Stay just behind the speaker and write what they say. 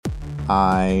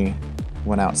I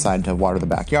went outside to water the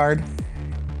backyard,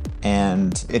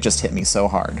 and it just hit me so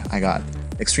hard. I got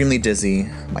extremely dizzy.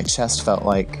 My chest felt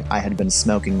like I had been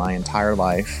smoking my entire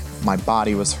life. My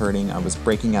body was hurting. I was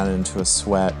breaking out into a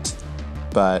sweat,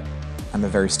 but I'm a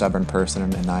very stubborn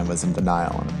person, and I was in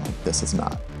denial. And I'm like, this is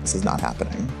not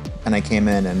happening. And I came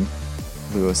in, and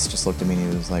Lewis just looked at me, and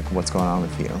he was like, what's going on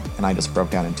with you? And I just broke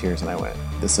down in tears, and I went,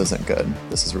 this isn't good.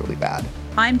 This is really bad.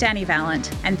 I'm Danny Vallant,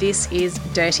 and this is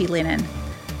Dirty Linen,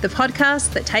 the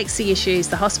podcast that takes the issues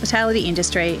the hospitality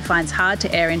industry finds hard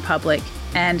to air in public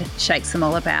and shakes them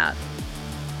all about.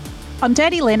 On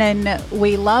Dirty Linen,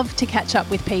 we love to catch up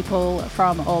with people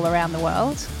from all around the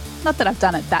world. Not that I've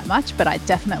done it that much, but I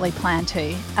definitely plan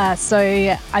to.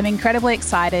 So I'm incredibly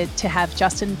excited to have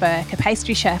Justin Burke, a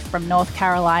pastry chef from North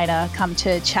Carolina, come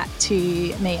to chat to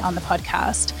me on the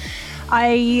podcast.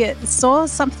 I saw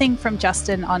something from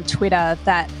Justin on Twitter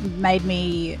that made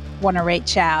me want to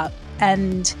reach out,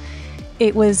 and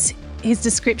it was his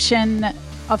description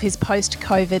of his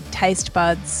post-COVID taste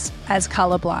buds as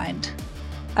colourblind.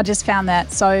 I just found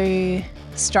that so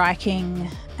striking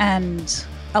and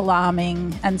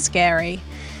alarming and scary.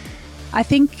 I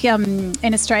think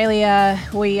in Australia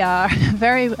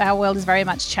our world is very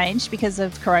much changed because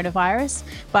of coronavirus,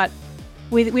 but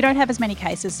we don't have as many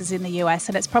cases as in the US,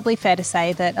 and it's probably fair to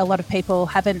say that a lot of people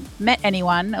haven't met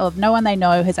anyone, or no one they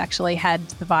know has actually had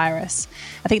the virus.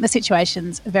 I think the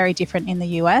situation's very different in the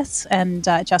US, and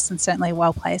Justin's certainly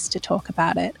well placed to talk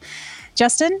about it.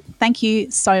 Justin, thank you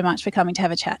so much for coming to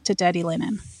have a chat to Dirty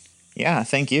Linen. Yeah,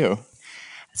 thank you.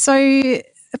 So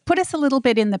put us a little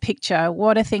bit in the picture.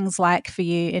 What are things like for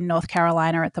you in North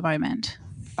Carolina at the moment?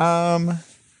 Well,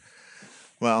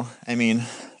 I mean,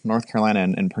 North Carolina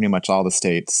and pretty much all the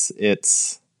states,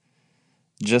 it's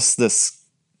just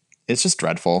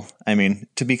dreadful. I mean,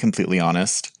 to be completely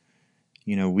honest,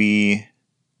 for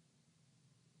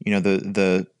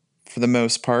the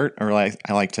most part, or I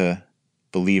like to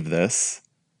believe this,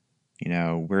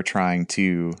 we're trying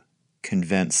to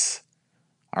convince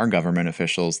our government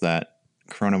officials that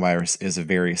coronavirus is a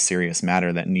very serious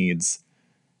matter that needs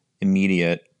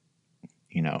immediate,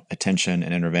 attention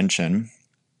and intervention.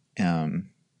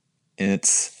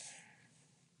 It's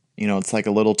like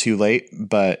a little too late,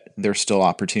 but there's still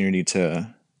opportunity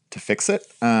to fix it.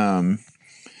 And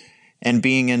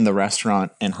being in the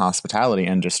restaurant and hospitality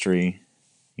industry,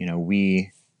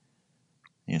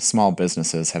 small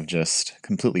businesses have just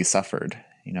completely suffered.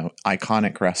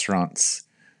 Iconic restaurants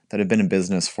that have been in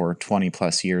business for 20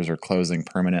 plus years are closing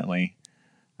permanently.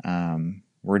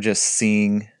 We're just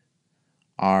seeing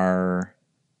our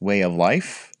way of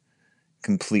life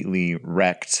completely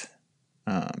wrecked.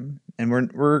 And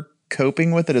we're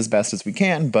coping with it as best as we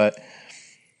can, but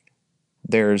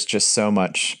there's just so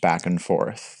much back and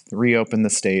forth. Reopen the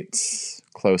states,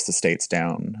 close the states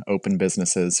down, open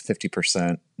businesses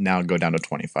 50%, now go down to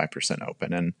 25%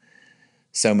 open. And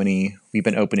we've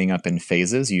been opening up in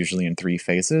phases, usually in 3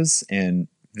 phases, and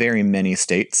very many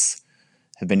states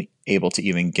have been able to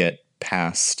even get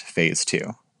past phase 2.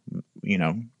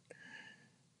 In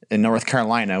North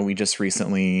Carolina, we just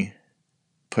recently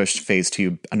pushed phase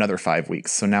 2 another 5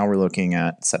 weeks. So now we're looking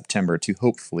at September to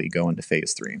hopefully go into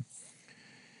phase 3.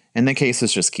 And the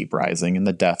cases just keep rising and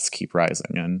the deaths keep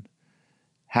rising. And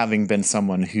having been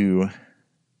someone who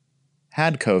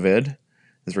had COVID,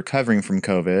 is recovering from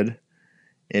COVID,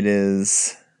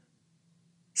 it's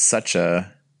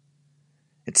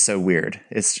so weird.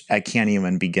 I can't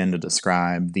even begin to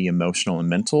describe the emotional and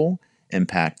mental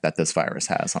impact that this virus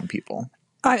has on people.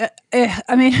 I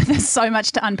mean, there's so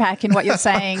much to unpack in what you're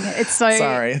saying. It's so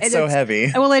sorry, it's so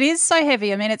heavy. Well, it is so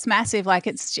heavy. I mean, it's massive. Like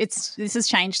this has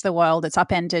changed the world. It's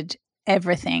upended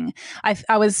everything.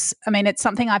 It's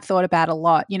something I've thought about a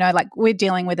lot. Like we're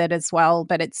dealing with it as well,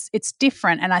 but it's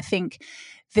different. And I think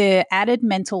the added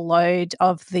mental load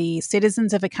of the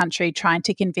citizens of a country trying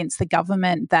to convince the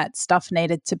government that stuff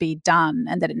needed to be done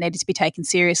and that it needed to be taken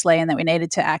seriously and that we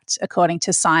needed to act according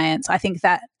to science. I think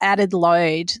that added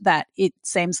load that it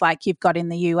seems like you've got in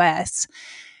the US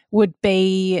would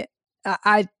be,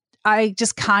 I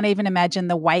just can't even imagine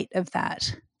the weight of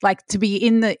that. Like to be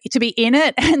in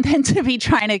it and then to be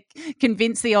trying to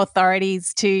convince the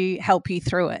authorities to help you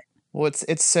through it. Well,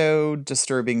 it's so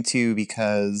disturbing too,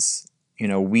 because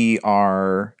we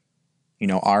are,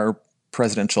 our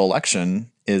presidential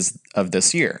election is of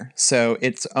this year. So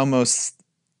it's almost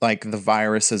like the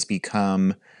virus has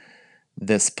become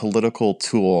this political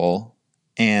tool,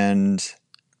 and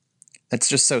it's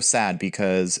just so sad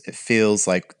because it feels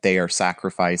like they are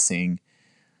sacrificing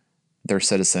their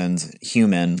citizens'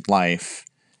 human life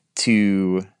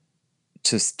to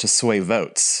sway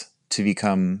votes, to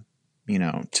become,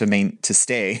 to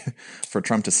stay, for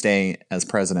Trump to stay as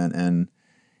president. And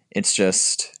it's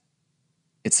just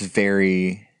a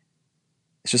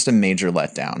major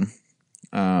letdown,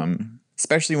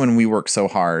 especially when we work so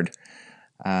hard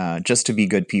just to be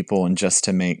good people and just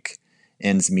to make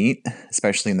ends meet,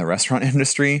 especially in the restaurant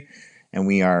industry. And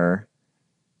we're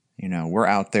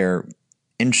out there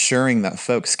ensuring that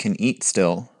folks can eat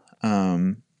still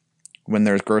when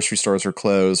their grocery stores are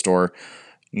closed, or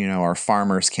our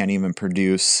farmers can't even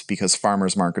produce because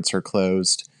farmers markets are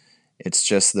closed. It's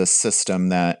just this system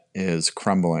that is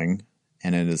crumbling,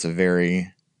 and it is a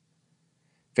very,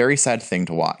 very sad thing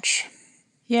to watch.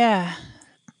 Yeah.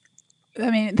 I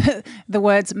mean, the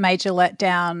words major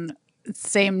letdown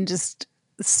seem just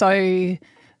so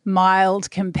mild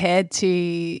compared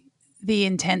to the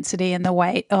intensity and the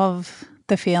weight of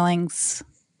the feelings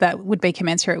that would be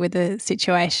commensurate with the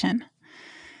situation.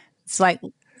 It's like...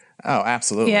 Oh,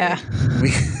 absolutely. Yeah.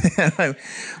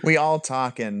 We all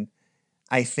talk, and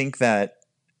I think that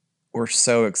we're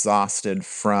so exhausted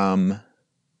from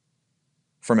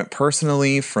it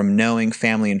personally, from knowing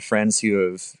family and friends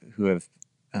who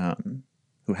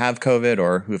have COVID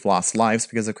or who have lost lives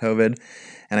because of COVID.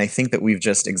 And I think that we've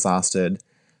just exhausted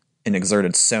and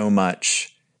exerted so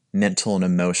much mental and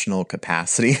emotional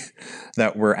capacity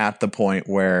that we're at the point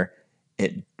where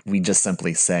we just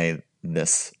simply say,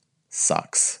 this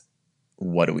sucks.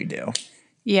 What do we do?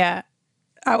 Yeah.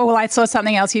 Well, I saw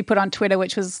something else you put on Twitter,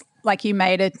 which was like you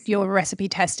made your recipe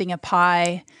testing a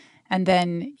pie, and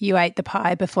then you ate the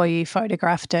pie before you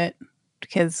photographed it,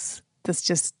 because that's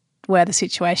just where the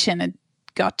situation had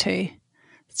got to.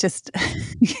 It's just...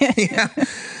 Yeah.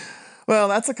 Well,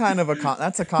 that's a common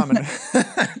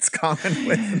it's common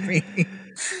with me.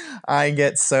 I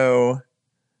get so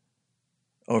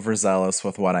overzealous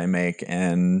with what I make,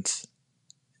 and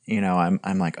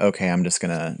I'm like, okay, I'm just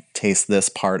gonna taste this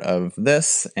part of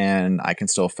this, and I can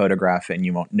still photograph it, and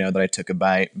you won't know that I took a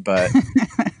bite. But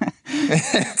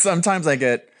sometimes I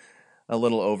get a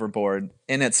little overboard,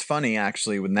 and it's funny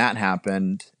actually when that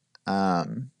happened.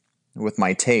 With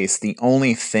my taste, the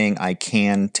only thing I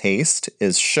can taste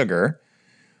is sugar,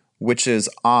 which is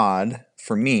odd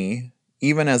for me.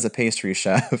 Even as a pastry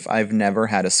chef, I've never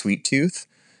had a sweet tooth.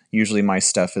 Usually my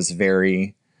stuff is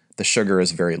the sugar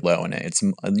is very low in it. It's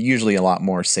usually a lot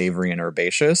more savory and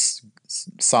herbaceous,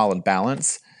 solid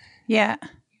balance. Yeah.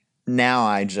 Now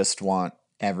I just want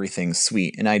everything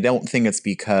sweet. And I don't think it's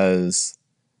because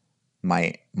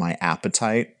my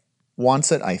appetite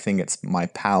wants it. I think it's my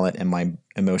palate and my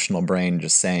emotional brain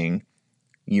just saying,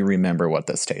 you remember what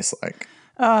this tastes like,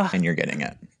 and you're getting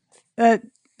it.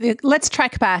 Let's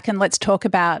track back and let's talk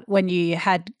about when you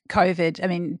had COVID. I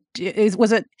mean,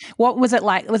 what was it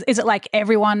like? Is it like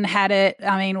everyone had it?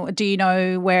 I mean, do you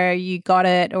know where you got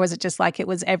it, or was it just like it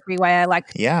was everywhere?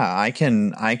 Yeah, I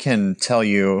can tell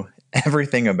you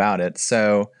everything about it.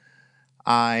 So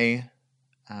I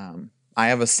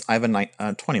have a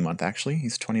 20-month, actually.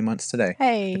 He's 20 months today.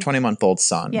 Hey. A 20-month-old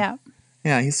son. Yeah.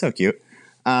 Yeah, he's so cute.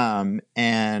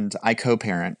 And I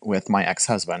co-parent with my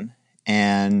ex-husband,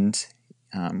 and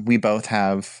we both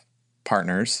have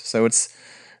partners. So it's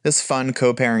this fun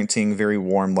co-parenting, very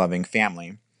warm, loving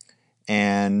family.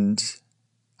 And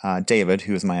David,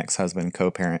 who is my ex-husband,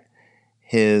 co-parent,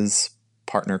 his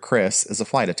partner, Chris, is a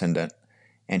flight attendant.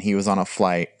 And he was on a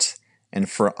flight, and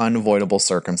for unavoidable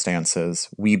circumstances,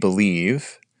 we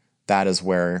believe that is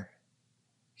where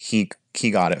he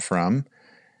got it from.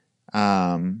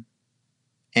 And,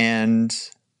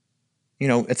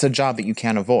 it's a job that you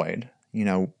can't avoid,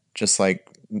 just like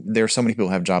there are so many people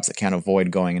who have jobs that can't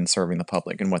avoid going and serving the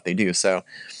public and what they do. So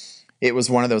it was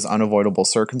one of those unavoidable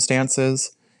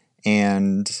circumstances,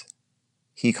 and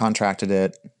he contracted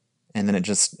it, and then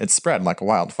it spread like a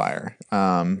wildfire.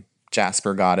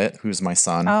 Jasper got it, who's my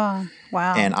son. Oh,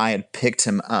 wow. And I had picked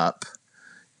him up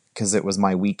because it was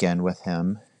my weekend with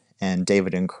him, and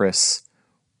David and Chris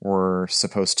were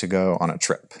supposed to go on a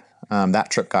trip. That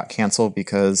trip got canceled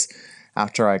because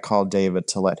after I called David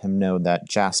to let him know that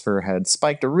Jasper had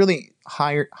spiked a really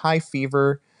high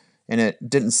fever, and it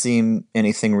didn't seem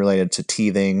anything related to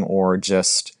teething or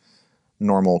just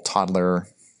normal toddler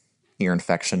ear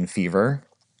infection fever.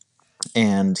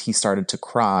 And he started to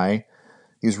cry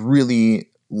these really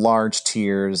large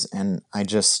tears, and I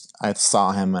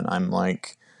saw him, and I'm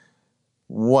like,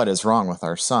 what is wrong with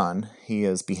our son? He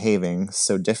is behaving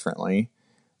so differently.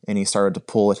 And he started to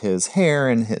pull at his hair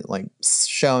and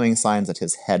showing signs that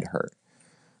his head hurt.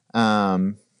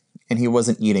 And he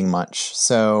wasn't eating much.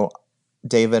 So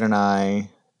David and I,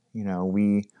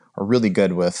 we are really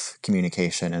good with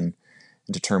communication and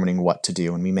determining what to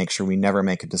do. And we make sure we never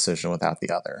make a decision without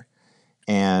the other.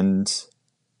 And,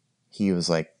 he was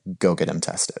like, go get him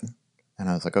tested. And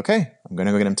I was like, okay, I'm going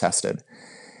to go get him tested.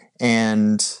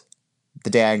 And the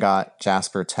day I got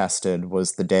Jasper tested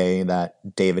was the day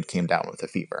that David came down with a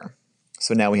fever.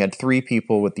 So now we had 3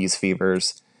 people with these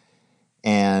fevers,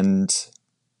 and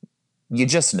you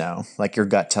just know, like your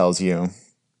gut tells you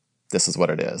this is what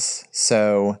it is.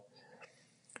 So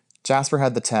Jasper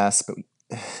had the test, but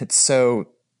it's so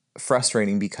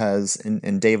frustrating because,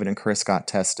 and David and Chris got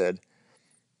tested,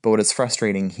 but what is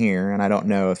frustrating here, and I don't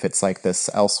know if it's like this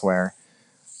elsewhere,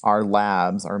 our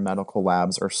labs, our medical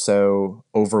labs, are so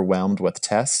overwhelmed with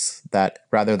tests that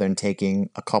rather than taking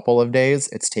a couple of days,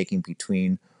 it's taking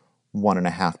between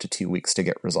 1.5 to 2 weeks to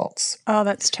get results. Oh,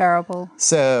 that's terrible.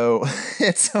 So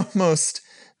it's almost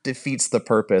defeats the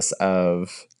purpose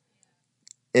of,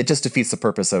 it just defeats the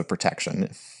purpose of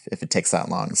protection if it takes that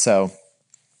long. So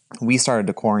we started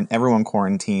to everyone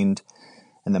quarantined,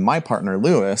 and then my partner,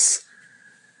 Lewis,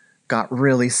 got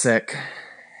really sick.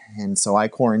 And so I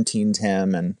quarantined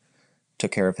him and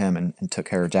took care of him and took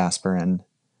care of Jasper. And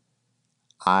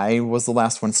I was the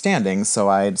last one standing, so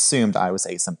I assumed I was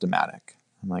asymptomatic.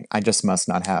 I'm like, I just must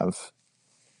not have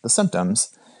the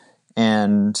symptoms.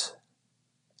 And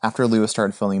after Lewis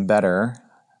started feeling better,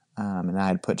 and I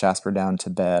had put Jasper down to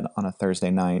bed on a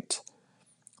Thursday night,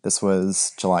 this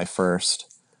was July 1st,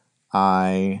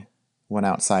 I went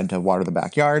outside to water the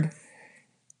backyard,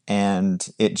 and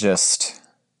it just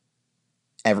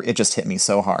hit me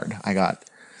so hard. I got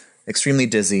extremely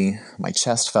dizzy. My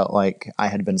chest felt like I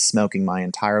had been smoking my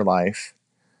entire life.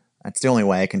 That's the only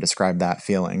way I can describe that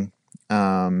feeling.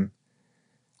 My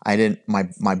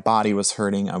body was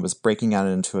hurting. I was breaking out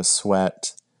into a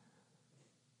sweat,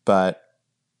 but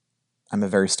I'm a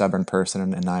very stubborn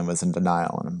person, and I was in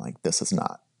denial, and I'm like, this is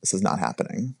not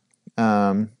happening.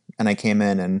 And I came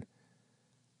in, and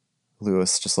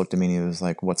Lewis just looked at me and he was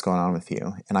like, what's going on with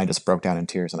you? And I just broke down in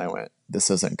tears, and I went, this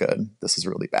isn't good. This is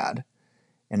really bad.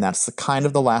 And that's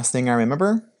the last thing I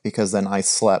remember, because then I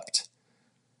slept.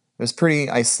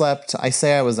 I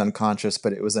say I was unconscious,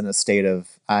 but it was in a state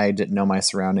of, I didn't know my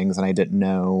surroundings, and I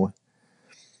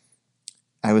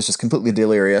was just completely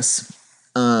delirious.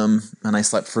 And I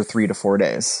slept for 3 to 4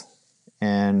 days.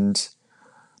 And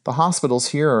the hospitals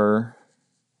here are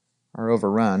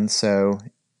overrun. So,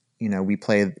 we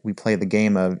play the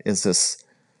game of, is this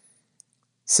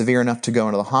severe enough to go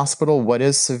into the hospital? What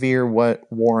is severe?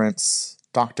 What warrants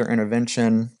doctor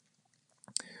intervention?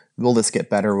 Will this get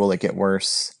better? Will it get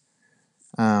worse?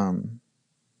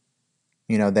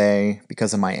 They,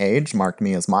 because of my age, marked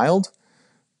me as mild,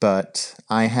 but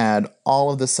I had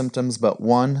all of the symptoms but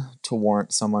one to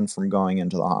warrant someone from going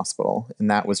into the hospital,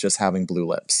 and that was just having blue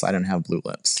lips. I didn't have blue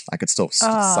lips. I could still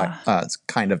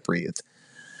kind of breathe.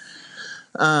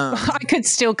 I could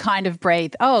still kind of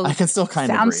breathe. Oh, I can still kind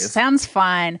of breathe. Sounds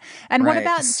fine. And Right. What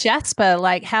about Jasper?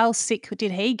 Like, how sick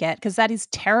did he get? Because that is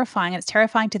terrifying. It's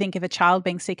terrifying to think of a child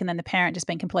being sick and then the parent just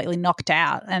being completely knocked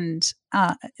out. And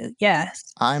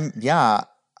yes.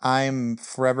 I'm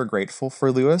forever grateful for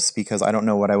Lewis, because I don't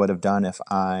know what I would have done if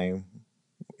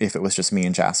it was just me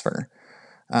and Jasper.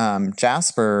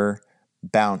 Jasper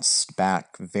bounced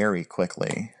back very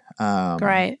quickly.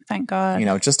 Great. Thank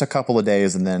God. Just a couple of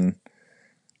days, and then,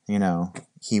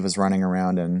 he was running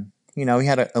around, and, he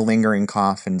had a lingering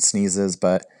cough and sneezes,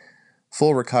 but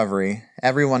full recovery.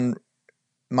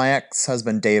 My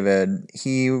ex-husband, David,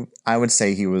 I would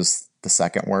say he was the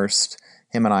second worst.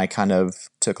 Him and I kind of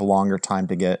took a longer time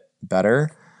to get better.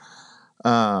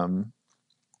 But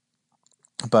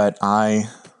I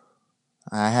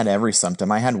had every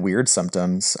symptom. I had weird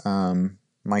symptoms.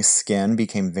 My skin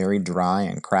became very dry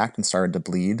and cracked and started to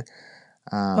bleed.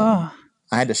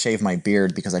 I had to shave my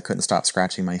beard because I couldn't stop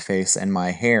scratching my face, and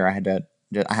my hair, I had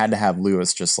to have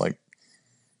Lewis just like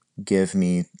give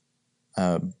me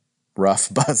a rough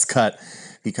buzz cut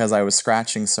because I was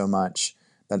scratching so much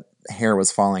that hair was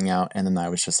falling out, and then I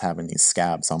was just having these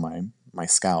scabs on my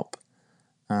scalp.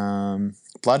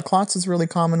 Blood clots is really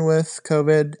common with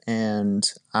COVID, and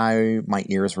my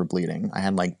ears were bleeding. I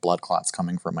had like blood clots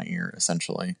coming from my ear,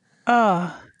 essentially.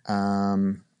 Oh.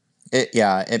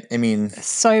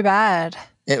 So bad.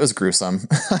 It was gruesome.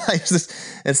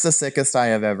 It's the sickest I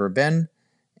have ever been,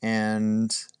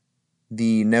 and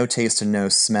the no taste and no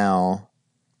smell,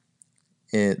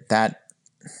 it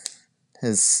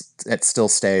still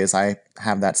stays. I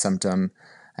have that symptom.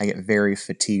 I get very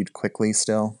fatigued quickly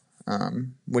still,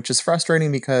 which is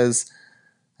frustrating because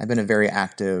I've been a very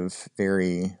active,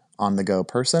 very on-the-go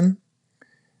person.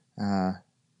 And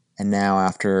now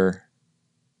after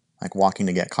like walking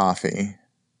to get coffee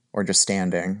or just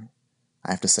standing,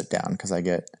 I have to sit down because I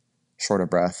get short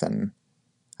of breath and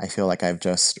I feel like I've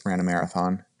just ran a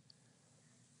marathon,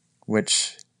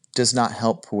 which does not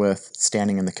help with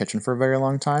standing in the kitchen for a very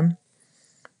long time.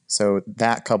 So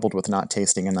that, coupled with not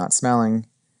tasting and not smelling,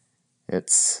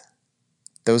 those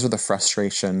are the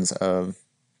frustrations of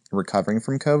recovering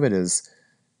from COVID. Is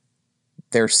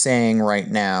they're saying right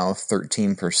now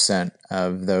 13%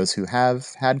 of those who have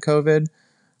had COVID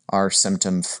are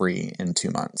symptom-free in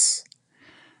 2 months.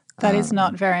 That is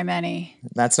not very many.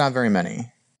 That's not very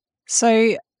many.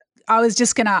 So I was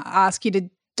just going to ask you to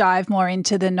dive more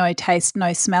into the no taste,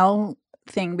 no smell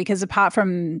thing, because apart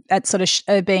from that sort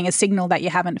of being a signal that you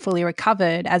haven't fully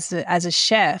recovered as a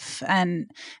chef,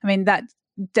 and I mean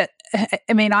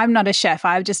I'm not a chef.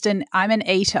 I'm an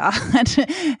eater.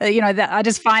 I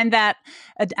just find that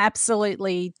an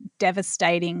absolutely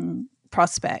devastating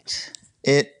prospect.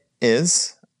 It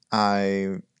is.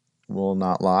 I will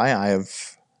not lie.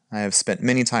 I have spent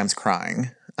many times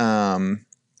crying out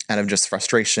of just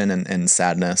frustration and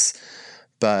sadness.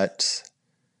 But,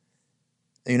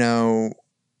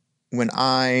 when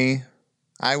I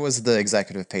was the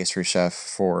executive pastry chef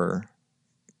for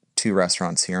 2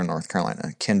 restaurants here in North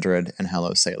Carolina, Kindred and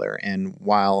Hello Sailor. And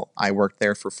while I worked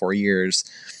there for 4 years,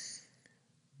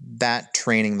 that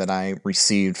training that I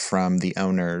received from the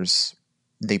owners,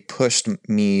 they pushed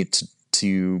me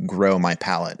to grow my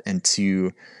palate and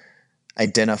to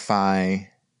identify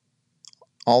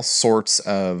all sorts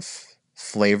of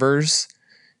flavors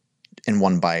in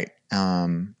one bite.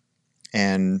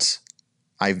 And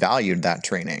I valued that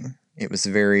training. It was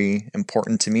very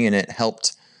important to me, and it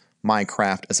helped my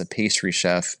craft as a pastry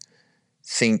chef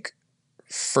think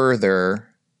further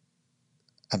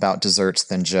about desserts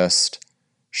than just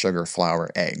sugar,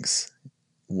 flour, eggs.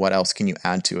 What else can you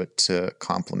add to it to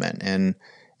complement and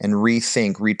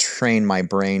retrain my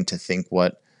brain to think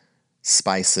what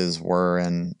spices were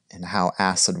and how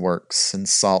acid works, and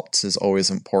salt is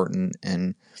always important,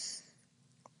 and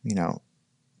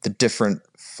the different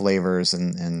flavors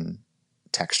and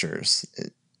textures.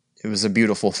 It was a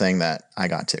beautiful thing that I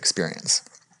got to experience.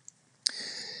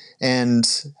 And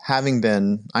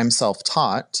I'm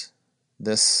self-taught,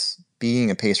 this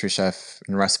being a pastry chef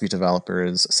and recipe developer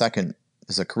is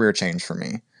a career change for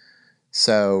me.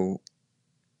 So,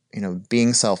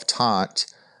 being self-taught,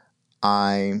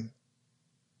 I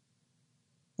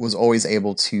was always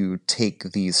able to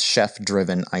take these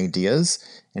chef-driven ideas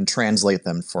and translate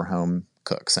them for home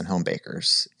cooks and home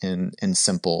bakers in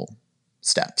simple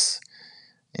steps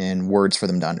and words for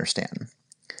them to understand.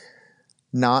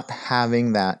 Not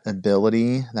having that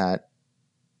ability, that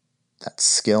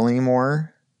skill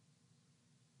anymore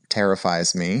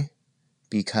terrifies me,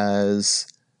 because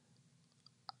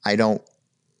I don't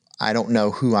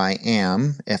know who I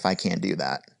am if I can't do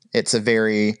that.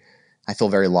 I feel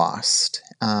very lost.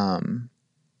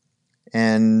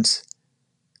 And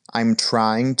I'm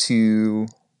trying to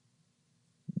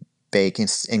bake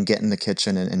and get in the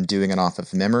kitchen and doing it off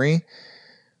of memory,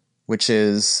 which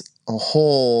is a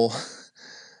whole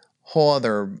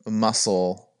other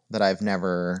muscle that I've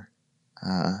never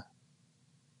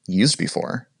used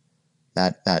before.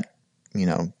 That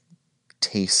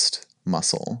taste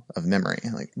muscle of memory.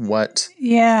 Like what?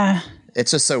 Yeah.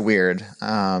 It's just so weird.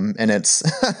 And it's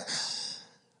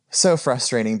so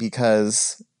frustrating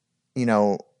because,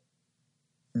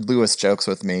 Lewis jokes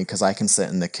with me because I can sit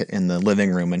in the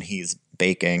living room and he's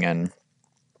baking, and,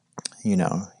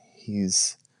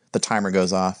 the timer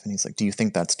goes off and he's like, "Do you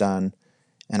think that's done?"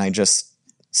 And I just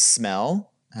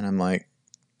smell and I'm like,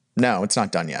 "No, it's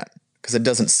not done yet," because it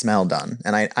doesn't smell done.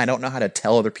 And I don't know how to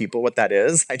tell other people what that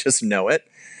is. I just know it.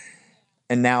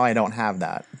 And now I don't have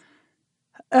that.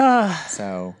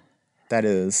 So that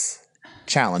is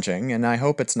challenging, and I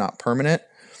hope it's not permanent.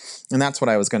 And that's what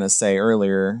I was going to say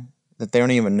earlier, that they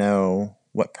don't even know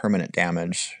what permanent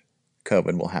damage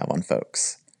COVID will have on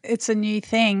folks. It's a new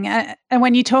thing. And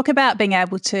when you talk about being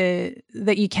able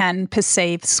that you can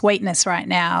perceive sweetness right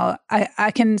now,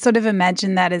 I can sort of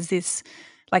imagine that as this,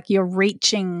 like you're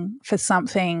reaching for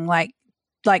something, like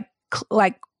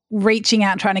reaching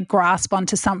out, trying to grasp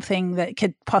onto something that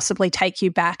could possibly take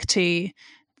you back to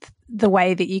the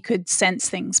way that you could sense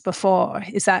things before.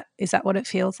 Is that what it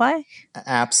feels like?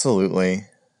 Absolutely.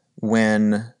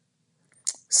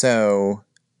 So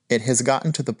it has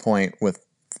gotten to the point with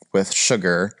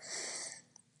sugar,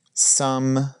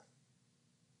 some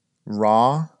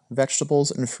raw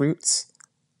vegetables and fruits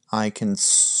I can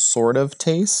sort of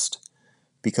taste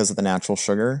because of the natural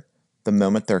sugar. The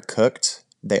moment they're cooked,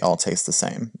 they all taste the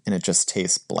same, and it just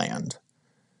tastes bland.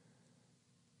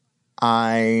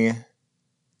 I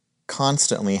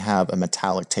constantly have a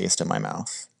metallic taste in my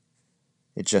mouth.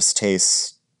 It just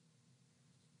tastes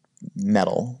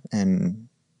metal and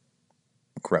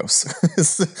gross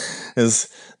is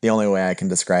the only way I can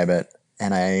describe it.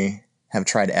 And I have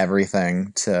tried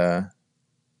everything to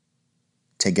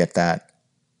get that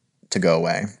to go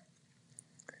away.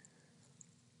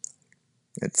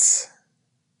 It's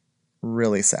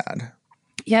really sad.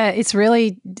 Yeah, it's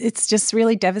just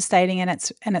really devastating, and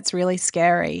it's really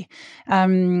scary.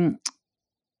 And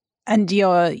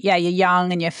you're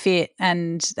young and you're fit,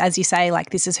 and as you say,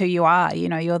 like, this is who you are. You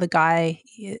know, you're the guy.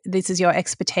 This is your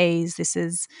expertise. This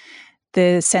is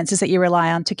the senses that you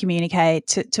rely on to communicate,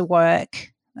 to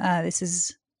work. This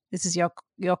is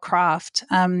your craft.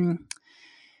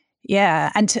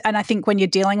 Yeah, and I think when you're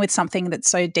dealing with something that's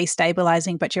so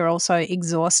destabilizing, but you're also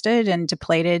exhausted and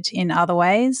depleted in other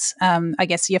ways, I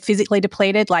guess you're physically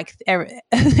depleted. Like,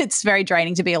 it's very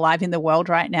draining to be alive in the world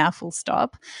right now, full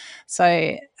stop.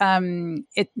 So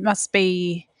it must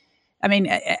be, I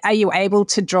mean, are you able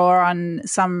to draw on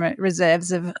some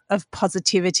reserves of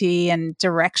positivity and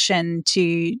direction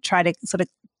to try to sort of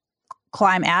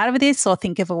climb out of this, or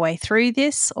think of a way through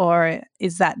this, or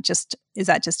is that just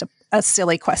a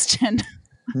silly question?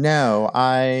 No,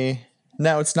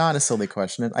 it's not a silly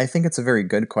question. I think it's a very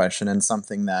good question, and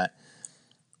something that,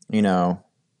 you know,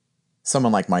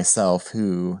 someone like myself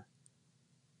who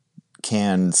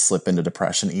can slip into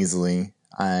depression easily,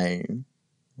 I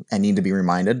need to be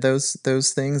reminded those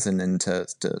things, and then to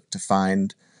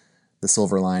find the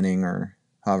silver lining, or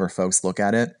however folks look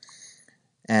at it.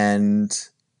 And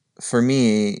for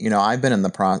me, you know, I've been in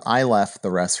I left the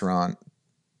restaurant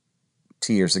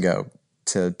 2 years ago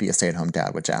to be a stay-at-home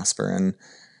dad with Jasper, and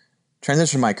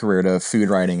transitioned my career to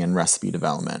food writing and recipe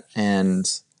development. And,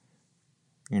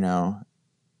 you know,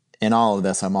 in all of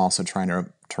this, I'm also trying to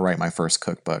write my first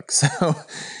cookbook. So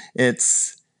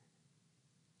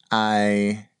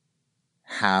I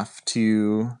have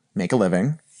to make a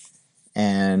living,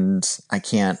 and I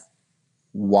can't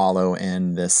wallow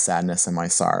in this sadness and my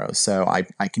sorrow. So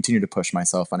I continue to push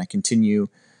myself, and I continue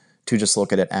to just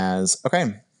look at it as,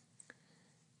 okay,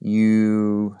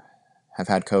 you have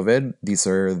had COVID. These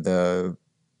are the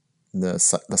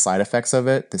side effects of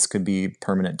it. This could be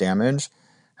permanent damage.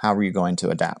 How are you going to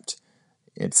adapt?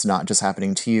 It's not just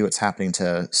happening to you. It's happening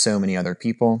to so many other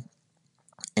people.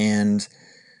 And,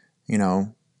 you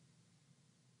know,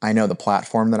 I know the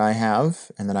platform that I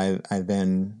have, and that I've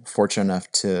been fortunate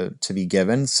enough to be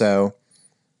given. So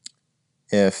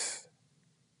if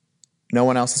no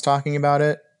one else is talking about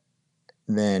it,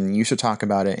 then you should talk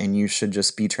about it, and you should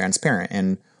just be transparent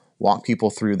and walk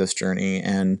people through this journey.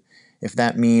 And if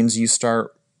that means you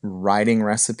start writing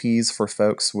recipes for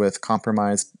folks with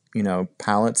compromised, you know,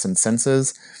 palates and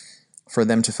senses, for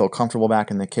them to feel comfortable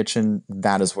back in the kitchen,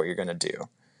 that is what you're going to do.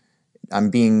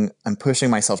 I'm pushing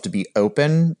myself to be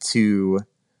open to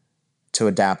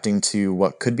adapting to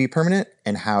what could be permanent,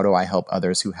 and how do I help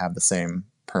others who have the same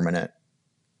permanent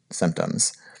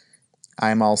symptoms.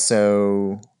 I'm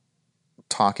also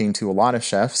talking to a lot of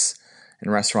chefs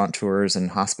and restaurateurs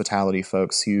and hospitality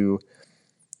folks who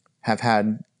have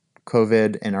had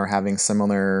COVID and are having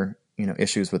similar, you know,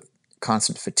 issues with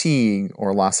constant fatigue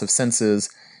or loss of senses.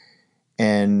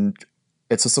 And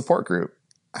it's a support group.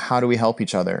 How do we help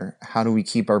each other? How do we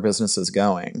keep our businesses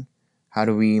going? How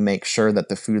do we make sure that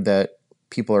the food that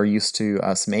people are used to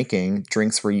us making,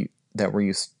 drinks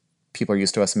people are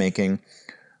used to us making,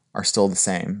 are still the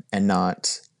same, and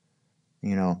not,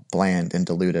 you know, bland and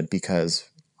diluted because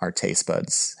our taste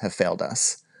buds have failed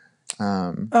us.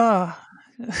 Oh,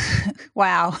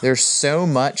 wow. There's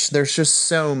just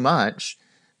so much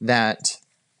that,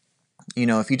 you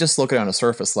know, if you just look at it on a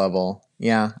surface level,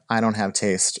 yeah, I don't have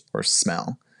taste or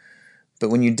smell. But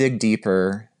when you dig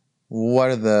deeper,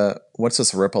 what's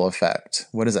this ripple effect?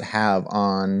 What does it have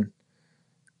on,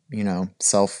 you know,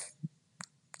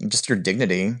 just your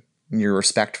dignity, your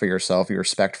respect for yourself, your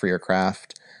respect for your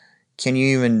craft? Can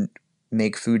you even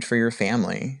make food for your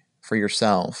family, for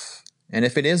yourself? And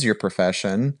if it is your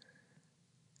profession,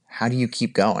 how do you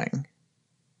keep going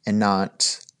and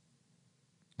not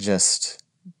just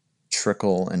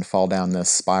trickle and fall down this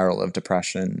spiral of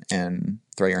depression and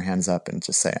throw your hands up and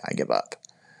just say, I give up?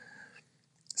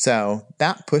 So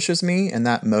that pushes me, and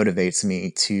that motivates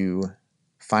me to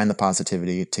find the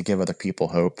positivity, to give other people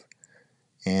hope.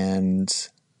 And,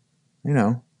 you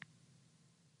know,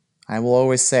 I will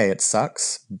always say it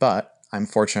sucks, but I'm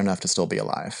fortunate enough to still be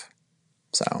alive.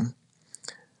 So I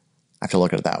have to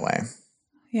look at it that way.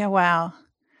 Yeah, wow.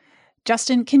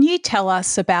 Justin, can you tell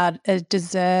us about a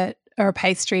dessert or a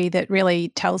pastry that really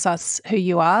tells us who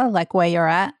you are, like where you're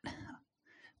at,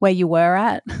 where you were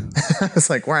at? It's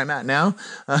like where I'm at now.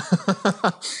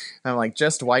 I'm like,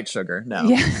 just white sugar. No.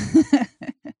 Yeah.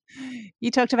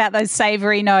 You talked about those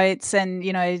savory notes and,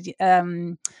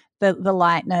 the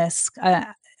lightness.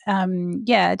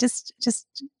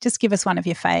 Just give us one of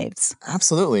your faves.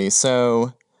 Absolutely.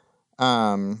 So,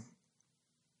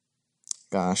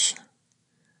 gosh,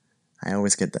 I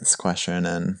always get this question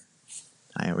and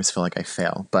I always feel like I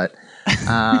fail, but,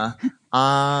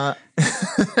 no.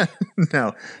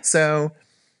 So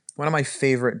one of my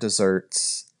favorite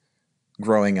desserts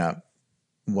growing up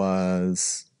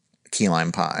was key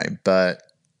lime pie, but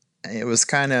it was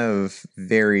kind of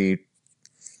very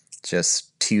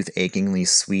just tooth achingly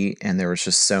sweet. And there was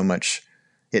just so much,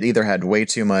 it either had way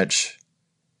too much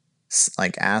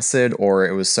like acid or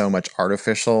it was so much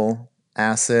artificial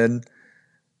acid,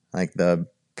 like the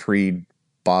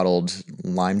pre-bottled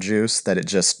lime juice, that it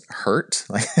just hurt.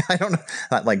 Like, I don't know,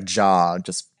 not like jaw,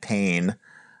 just pain.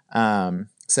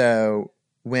 So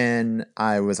when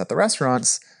I was at the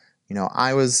restaurants,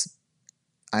 I was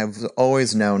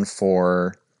always known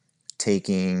for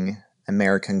taking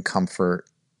American Comfort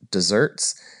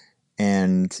desserts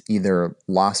and either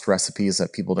lost recipes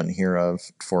that people didn't hear of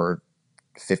for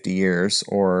 50 years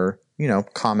or,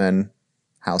 common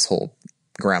household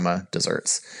grandma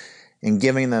desserts, and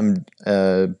giving them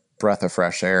a breath of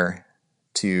fresh air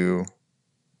to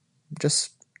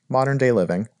just modern day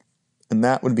living. And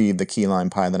that would be the key lime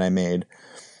pie that I made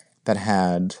that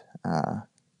had a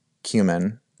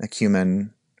cumin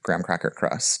graham cracker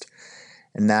crust.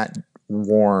 And that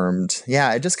warmed.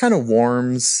 Yeah, it just kind of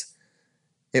warms.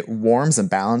 It warms and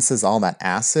balances all that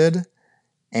acid.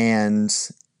 And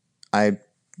I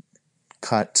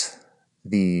cut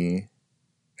a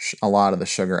lot of the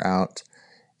sugar out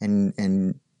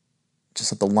and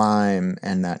just let the lime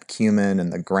and that cumin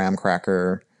and the graham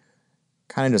cracker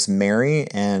kind of just marry.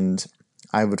 And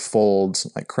I would fold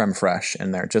like creme fraiche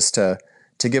in there just to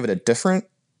give it a different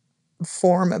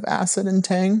form of acid and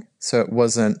tang. So it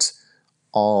wasn't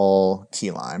all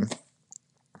key lime.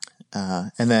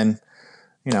 And then,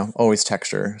 always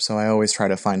texture. So I always try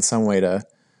to find some way to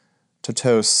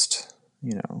toast,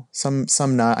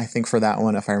 some nut. I think for that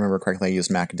one, if I remember correctly, I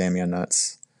used macadamia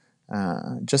nuts,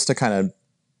 just to kind of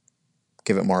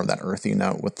give it more of that earthy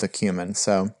note with the cumin.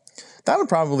 So that would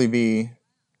probably be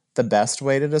the best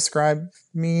way to describe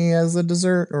me as a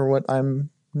dessert or what I'm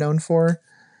known for.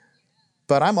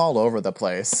 But I'm all over the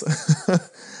place.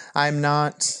 I'm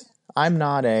not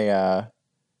a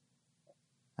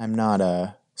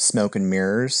smoke and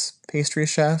mirrors pastry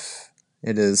chef.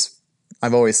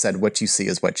 I've always said what you see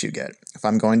is what you get. If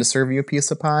I'm going to serve you a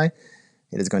piece of pie,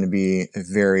 it is going to be a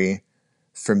very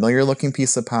familiar looking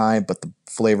piece of pie, but the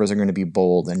flavors are going to be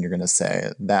bold and you're going to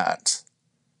say that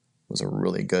was a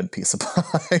really good piece of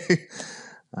pie.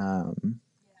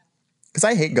 Because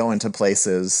I hate going to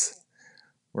places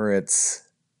where it's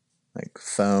like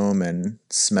foam and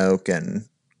smoke and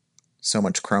so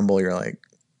much crumble. You're like,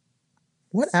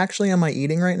 what actually am I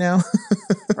eating right now?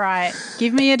 Right.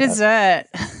 Give me a dessert.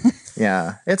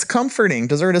 Yeah. It's comforting.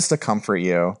 Dessert is to comfort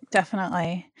you.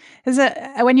 Definitely.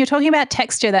 When you're talking about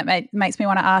texture, that makes me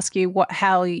want to ask you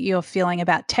how you're feeling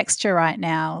about texture right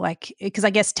now. Like, because I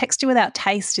guess texture without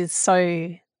taste is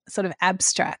so sort of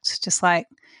abstract, just like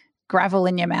gravel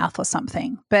in your mouth or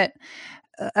something. But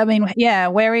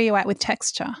where are you at with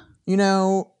texture?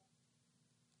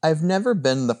 I've never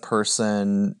been the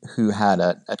person who had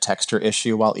a texture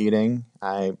issue while eating.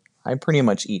 I pretty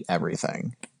much eat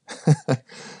everything,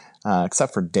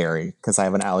 except for dairy because I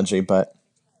have an allergy. But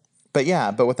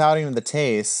without even the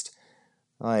taste,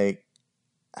 like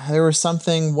there was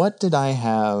something. What did I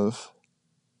have?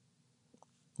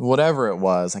 Whatever it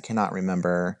was, I cannot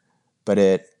remember, but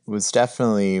it was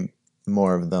definitely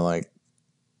more of the like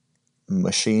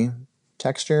mushy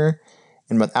texture.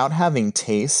 And without having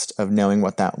taste of knowing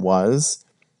what that was,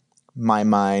 my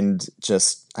mind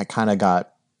I kind of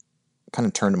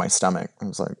turned to my stomach. I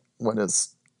was like, what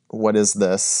is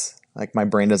this? Like my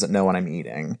brain doesn't know what I'm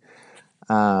eating.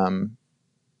 Other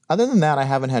than that, I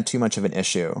haven't had too much of an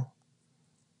issue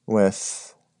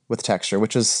with texture,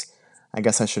 which is, I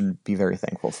guess I should be very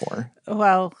thankful for.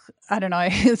 Well, I don't know.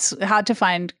 It's hard to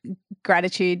find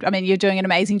gratitude. I mean, you're doing an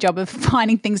amazing job of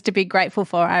finding things to be grateful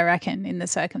for, I reckon, in the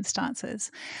circumstances.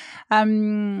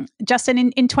 Justin,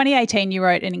 in 2018, you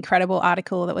wrote an incredible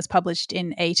article that was published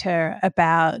in Eater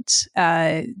about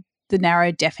the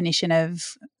narrow definition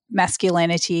of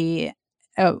masculinity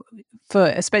I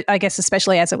guess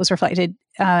especially as it was reflected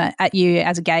at you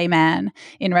as a gay man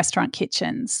in restaurant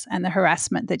kitchens and the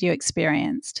harassment that you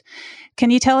experienced. Can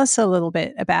you tell us a little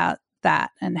bit about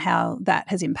that and how that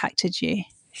has impacted you?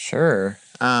 Sure.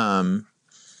 Like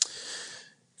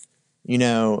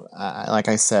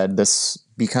I said, this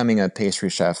becoming a pastry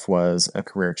chef was a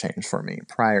career change for me.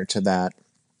 Prior to that,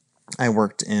 I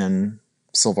worked in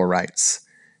civil rights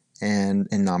and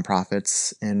in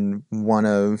nonprofits. And one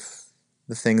of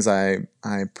the things I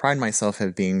pride myself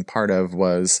of being part of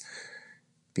was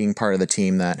being part of the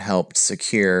team that helped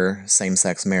secure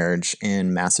same-sex marriage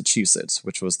in Massachusetts,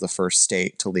 which was the first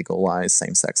state to legalize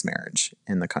same-sex marriage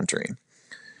in the country.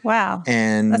 Wow.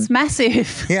 And that's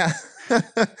massive. Yeah.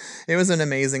 It was an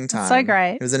amazing time. So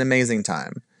great. It was an amazing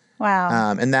time.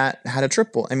 Wow. And that had a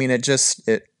triple. I mean,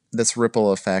 this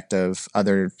ripple effect of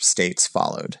other states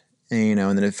followed, and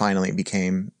then it finally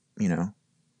became,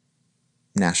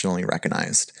 nationally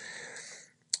recognized.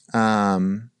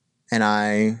 And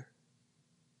I,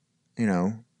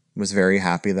 was very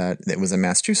happy that it was in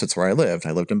Massachusetts where I lived.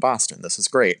 I lived in Boston. This is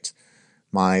great.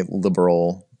 My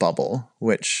liberal bubble,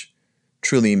 which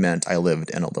truly meant I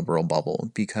lived in a liberal bubble,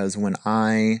 because when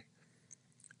I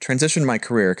transitioned my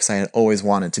career, because I had always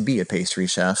wanted to be a pastry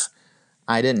chef,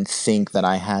 I didn't think that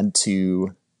I had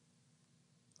to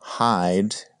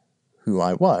hide who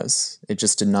I was. It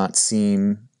just did not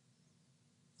seem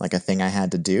like a thing I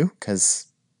had to do, because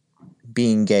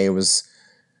being gay was,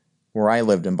 where I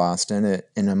lived in Boston,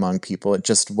 and among people, it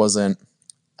just wasn't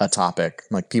a topic.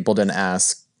 Like, people didn't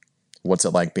ask, what's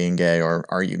it like being gay, or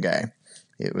are you gay?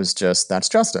 It was just, that's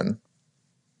Justin.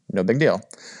 No big deal.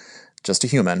 Just a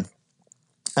human.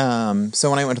 So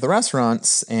when I went to the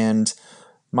restaurants, and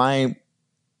I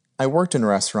worked in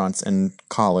restaurants in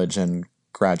college and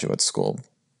graduate school,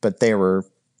 but they were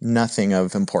nothing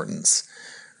of importance.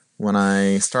 When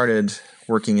I started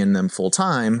working in them full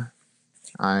time,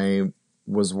 I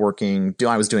was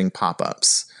doing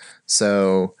pop-ups.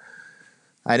 So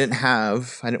I didn't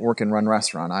work and run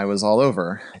restaurant. I was all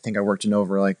over. I think I worked in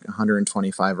over like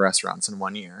 125 restaurants in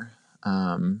 1 year.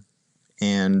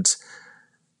 And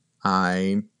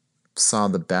I saw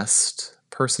the best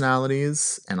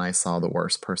personalities and I saw the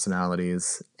worst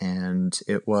personalities. And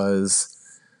it was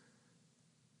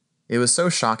so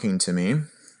shocking to me,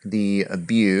 the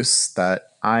abuse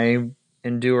that I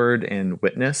endured and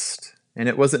witnessed. And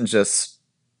it wasn't just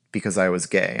because I was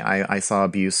gay. I saw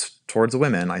abuse towards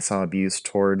women. I saw abuse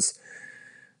towards,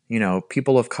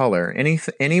 people of color.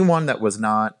 Anyone that was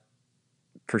not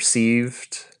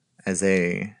perceived as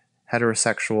a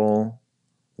heterosexual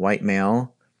white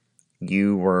male,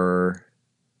 you were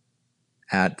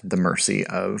at the mercy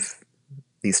of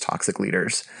these toxic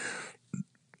leaders.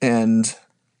 And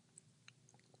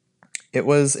it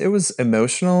was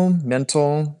emotional,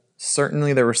 mental.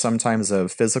 Certainly there were some times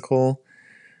of physical,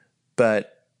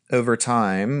 but over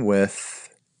time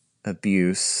with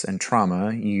abuse and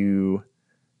trauma,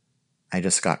 I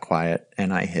just got quiet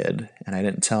and I hid, and I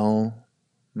didn't tell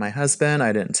my husband.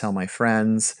 I didn't tell my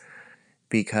friends,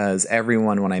 because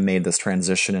everyone, when I made this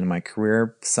transition in my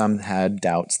career, some had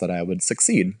doubts that I would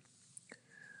succeed.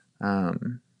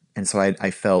 And so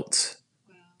I felt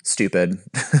stupid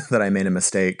that I made a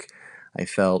mistake. I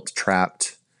felt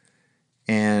trapped.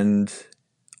 And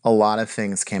a lot of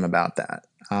things came about that.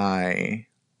 I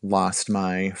lost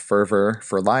my fervor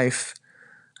for life.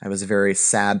 I was a very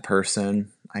sad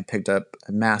person. I picked up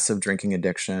a massive drinking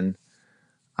addiction.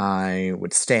 I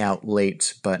would stay out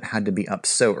late, but had to be up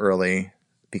so early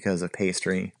because of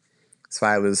pastry. So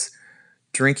I was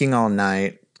drinking all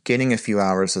night, getting a few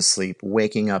hours of sleep,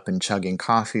 waking up and chugging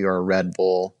coffee or a Red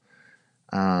Bull,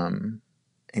 and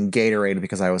Gatorade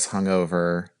because I was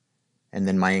hungover. And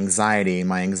then my anxiety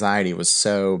was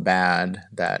so bad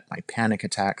that my panic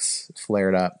attacks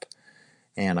flared up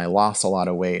and I lost a lot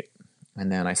of weight. And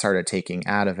then I started taking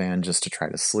Ativan just to try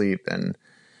to sleep. And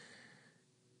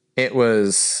it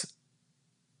was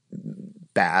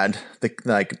bad.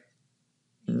 Like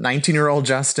 19-year-old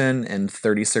Justin and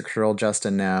 36-year-old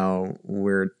Justin now,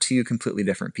 we're two completely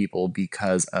different people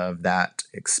because of that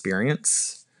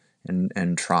experience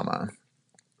and trauma.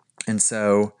 And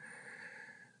so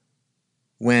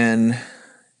when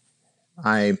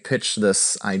I pitched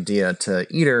this idea to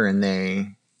Eater and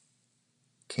they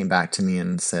came back to me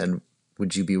and said,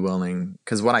 would you be willing?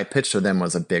 Because what I pitched to them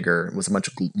was a much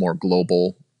more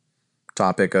global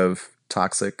topic of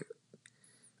toxic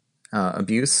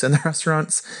abuse in the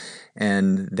restaurants.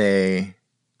 And they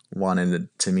wanted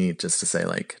to me just to say,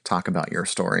 like, talk about your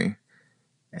story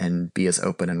and be as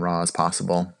open and raw as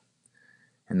possible.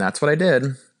 And that's what I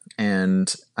did.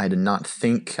 And I did not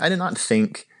think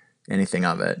anything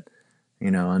of it,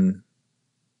 and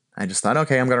I just thought,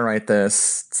 okay, I'm going to write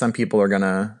this. Some people are going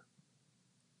to,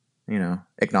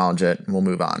 acknowledge it and we'll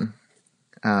move on.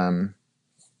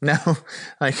 No,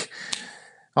 like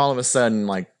all of a sudden,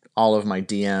 like all of my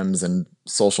DMs and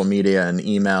social media and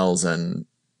emails and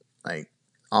like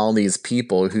all these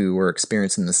people who were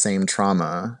experiencing the same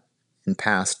trauma in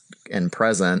past and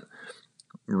present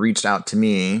reached out to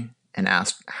me and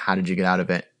asked, how did you get out of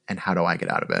it? And how do I get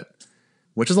out of it?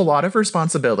 Which is a lot of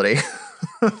responsibility.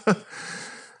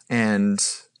 And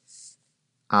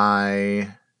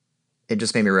it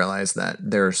just made me realize that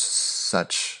there's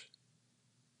such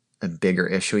a bigger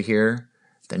issue here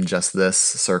than just this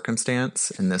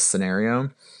circumstance in this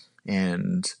scenario.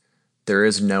 And there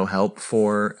is no help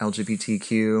for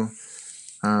LGBTQ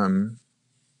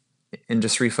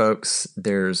industry folks.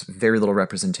 There's very little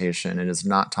representation. It is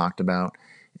not talked about.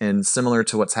 And similar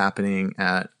to what's happening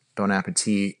at Bon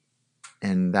Appetit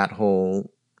and that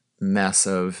whole mess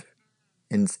of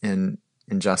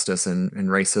injustice and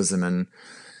racism and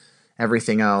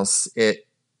everything else, it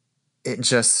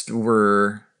just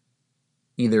were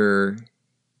either,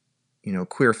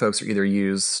 queer folks are either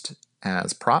used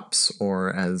as props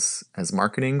or as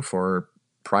marketing for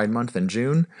Pride Month in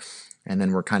June, and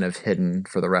then we're kind of hidden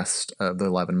for the rest of the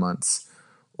 11 months,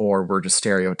 or we're just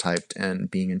stereotyped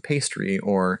and being in pastry,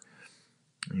 or,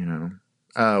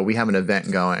 we have an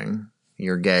event going,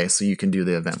 you're gay, so you can do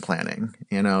the event planning.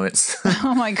 It's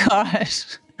oh my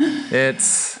gosh,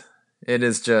 it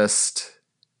is just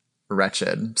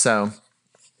wretched. So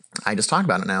I just talk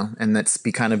about it now, and it's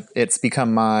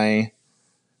become my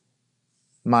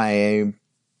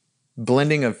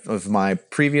blending of my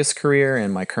previous career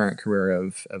and my current career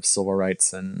of civil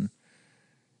rights and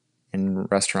in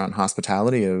restaurant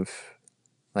hospitality, of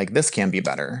like, this can be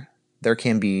better. There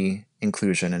can be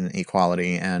inclusion and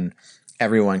equality, and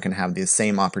everyone can have the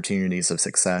same opportunities of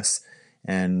success,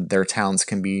 and their talents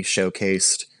can be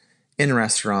showcased in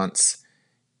restaurants,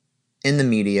 in the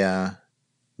media.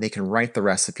 They can write the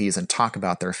recipes and talk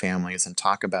about their families and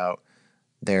talk about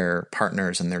their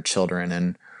partners and their children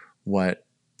and what,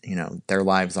 their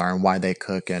lives are and why they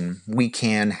cook. And we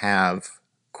can have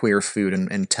queer food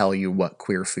and tell you what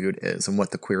queer food is and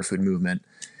what the queer food movement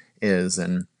is,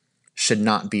 and should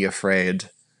not be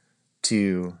afraid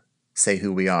to say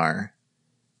who we are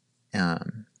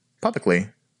publicly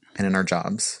and in our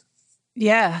jobs.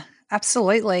 Yeah,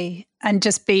 absolutely. And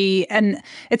and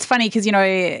it's funny because,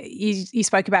 you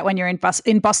spoke about when you're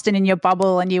in Boston in your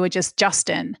bubble and you were just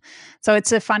Justin. So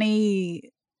it's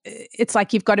it's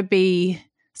like you've got to be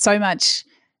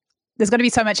there's got to be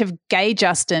so much of gay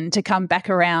Justin to come back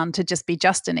around to just be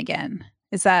Justin again.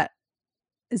 Is that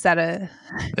a...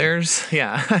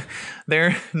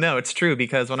 No, it's true,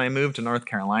 because when I moved to North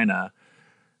Carolina,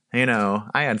 I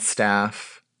had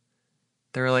staff.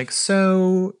 They were like,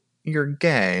 so you're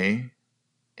gay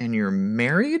and you're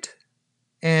married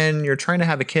and you're trying to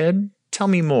have a kid? Tell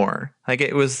me more. Like,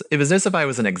 it was as if I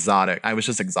was an exotic. I was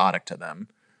just exotic to them.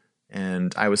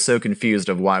 And I was so confused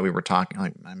of why we were talking.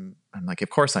 Like, I'm like, of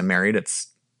course I'm married.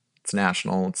 It's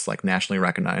national. It's like nationally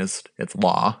recognized. It's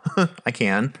law. I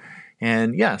can.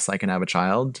 And yes, I can have a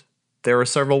child. There are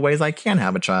several ways I can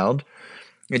have a child.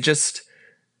 It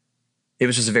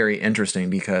was just very interesting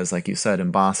because, like you said,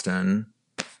 in Boston,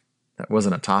 that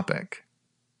wasn't a topic.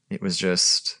 It was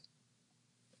just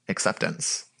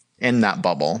acceptance in that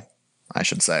bubble, I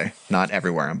should say. Not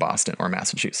everywhere in Boston or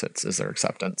Massachusetts is there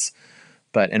acceptance.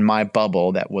 But in my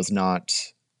bubble, it was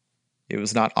not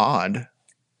odd.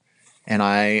 And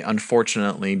I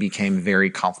unfortunately became very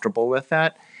comfortable with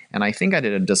that. And I think I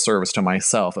did a disservice to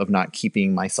myself of not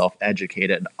keeping myself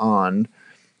educated on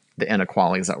the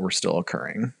inequalities that were still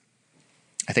occurring.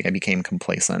 I think I became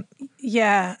complacent.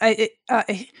 Yeah.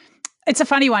 It's a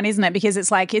funny one, isn't it? Because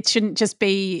it's like, you shouldn't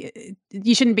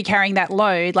be carrying that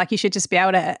load. Like, you should just be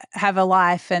able to have a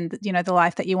life and, the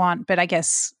life that you want. But I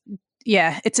guess,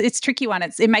 yeah, it's a tricky one.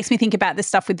 It makes me think about this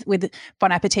stuff with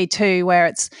Bon Appetit too, where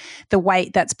it's the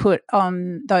weight that's put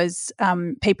on those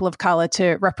people of color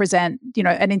to represent,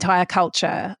 an entire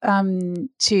culture.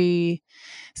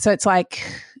 So it's like,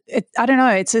 I don't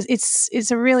know.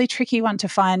 It's a really tricky one to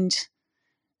find.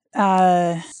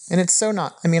 And it's so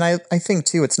not. I mean, I think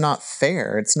too, it's not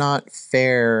fair. It's not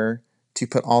fair to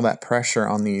put all that pressure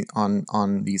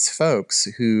on these folks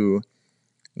who,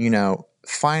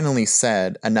 finally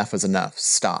said enough is enough.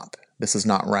 Stop. This is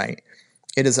not right.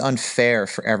 It is unfair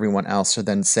for everyone else to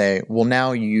then say, well,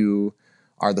 now you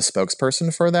are the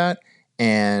spokesperson for that,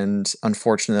 and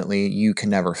unfortunately, you can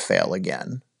never fail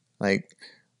again. Like,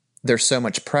 there's so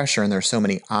much pressure and there's so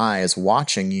many eyes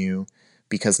watching you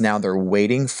because now they're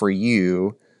waiting for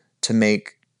you to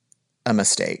make a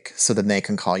mistake so that they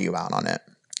can call you out on it.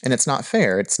 And it's not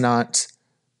fair. It's not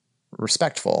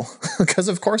respectful because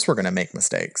of course we're going to make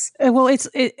mistakes. Well,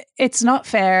 it's not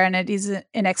fair, and it is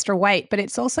an extra weight, but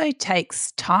it's also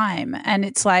takes time, and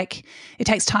it's like it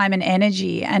takes time and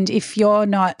energy. And if you're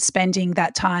not spending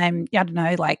that time, I don't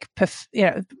know, like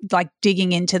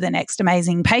digging into the next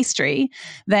amazing pastry,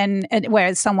 then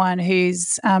whereas someone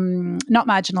who's not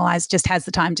marginalized just has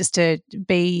the time just to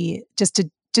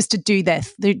do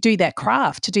their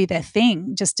craft, to do their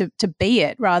thing, just to be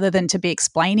it rather than to be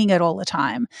explaining it all the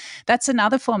time. That's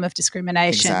another form of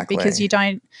discrimination. Exactly. Because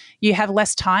you have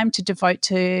less time to devote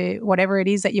to whatever it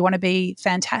is that you want to be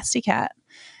fantastic at.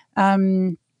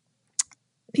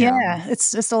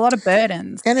 It's just a lot of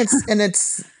burdens. And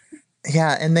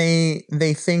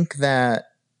they think that,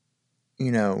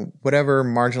 whatever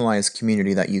marginalized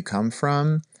community that you come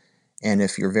from, and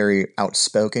if you're very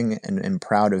outspoken and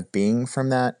proud of being from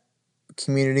that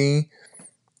community,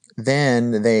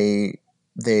 then they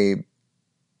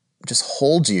just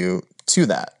hold you to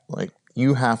that. Like,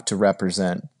 you have to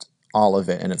represent all of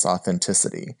it in its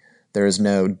authenticity. There is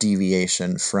no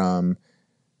deviation from,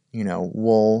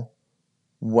 well,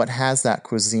 what has that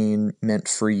cuisine meant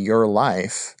for your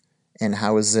life, and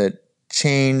how has it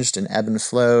changed and ebbed and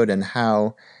flowed, and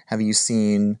how have you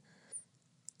seen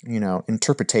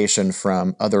interpretation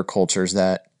from other cultures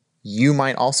that you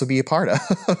might also be a part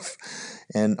of,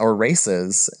 or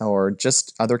races, or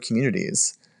just other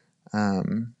communities.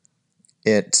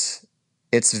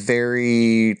 It's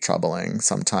very troubling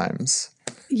sometimes.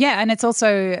 Yeah, and it's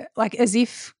also like as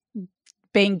if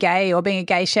being gay or being a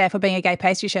gay chef or being a gay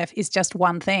pastry chef is just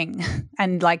one thing,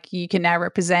 and like you can now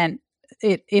represent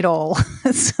it all.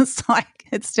 It's just like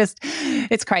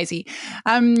it's crazy.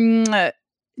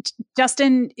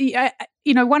 Justin,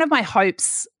 one of my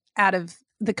hopes out of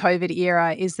the COVID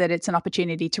era is that it's an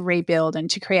opportunity to rebuild and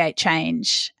to create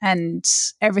change, and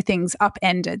everything's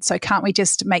upended. So can't we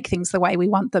just make things the way we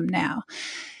want them now?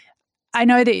 I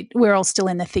know that we're all still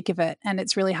in the thick of it, and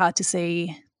it's really hard to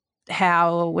see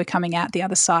how we're coming out the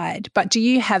other side. But do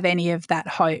you have any of that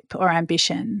hope or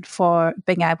ambition for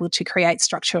being able to create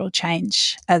structural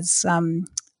change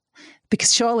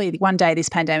because surely one day this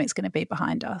pandemic is going to be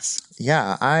behind us?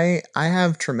 Yeah, I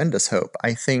have tremendous hope.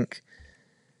 I think,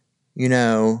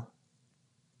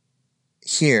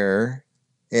 here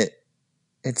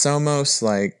it's almost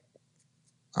like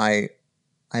I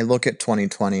look at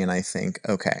 2020 and I think,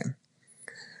 okay,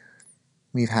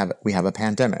 we have a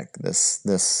pandemic,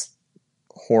 this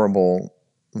horrible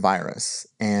virus,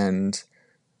 and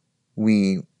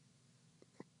we,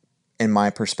 in my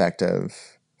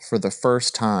perspective, for the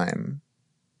first time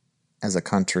as a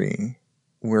country,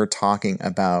 we're talking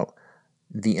about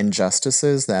the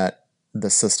injustices that the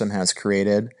system has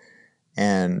created,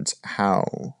 and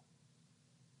how,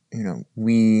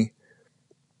 we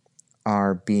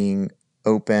are being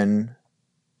open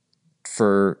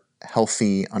for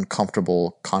healthy,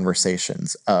 uncomfortable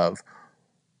conversations of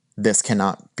this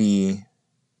cannot be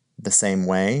the same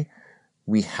way.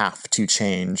 We have to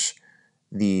change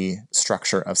the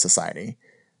structure of society.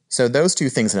 So those two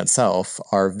things in itself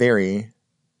are very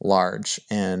large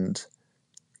and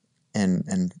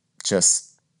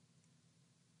just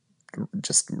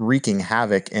wreaking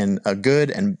havoc in a good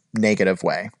and negative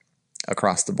way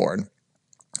across the board,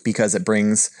 because it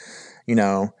brings,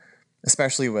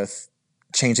 especially with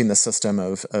changing the system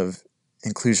of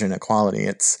inclusion and equality,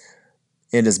 it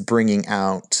is bringing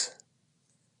out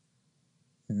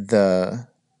the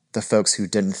folks who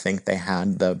didn't think they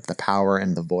had the power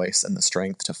and the voice and the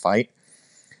strength to fight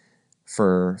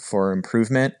for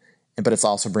improvement. But it's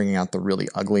also bringing out the really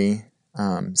ugly,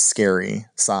 scary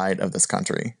side of this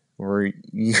country, where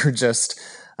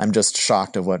I'm just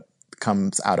shocked of what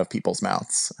comes out of people's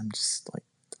mouths. I'm just like,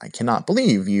 I cannot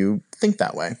believe you think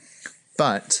that way.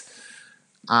 But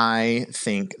I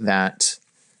think that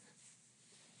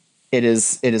it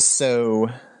is so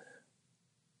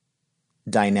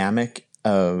dynamic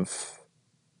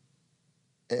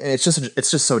it's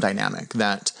just so dynamic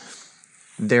that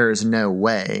there is no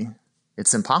way,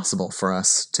 it's impossible for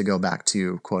us to go back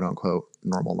to quote unquote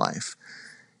normal life.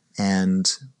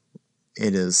 And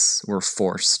we're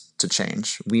forced to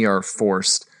change. We are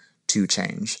forced to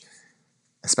change,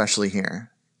 especially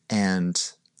here. And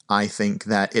I think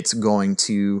that it's going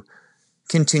to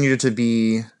continue to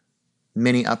be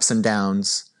many ups and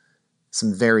downs,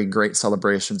 some very great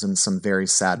celebrations and some very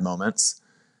sad moments.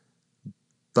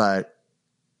 But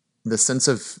the sense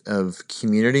of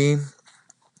community,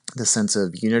 the sense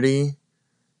of unity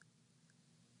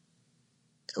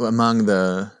among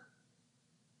the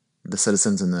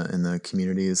citizens in the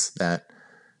communities that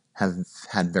have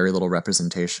had very little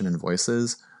representation and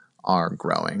voices are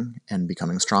growing and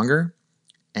becoming stronger.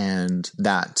 And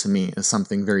that to me is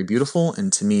something very beautiful,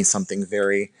 and to me something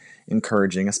very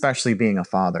encouraging, especially being a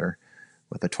father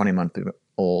with a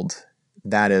 20-month-old.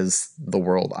 That is the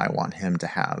world I want him to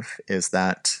have, is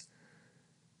that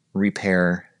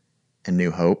repair and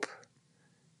new hope,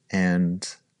 and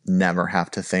never have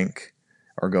to think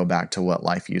or go back to what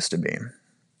life used to be,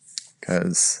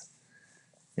 because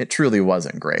it truly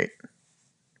wasn't great.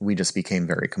 We just became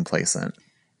very complacent.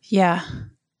 Yeah.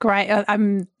 Great. I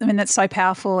mean, that's so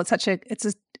powerful. It's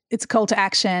a call to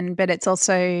action, but it's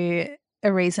also a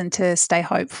reason to stay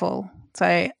hopeful.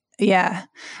 So yeah,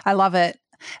 I love it.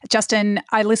 Justin,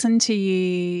 I listened to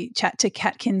you chat to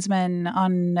Kat Kinsman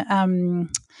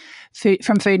on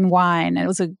from Food and Wine. It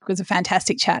was a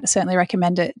fantastic chat. I certainly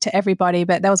recommend it to everybody.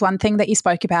 But there was one thing that you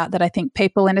spoke about that I think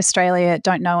people in Australia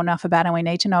don't know enough about, and we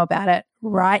need to know about it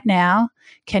right now.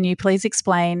 Can you please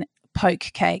explain poke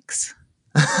cakes?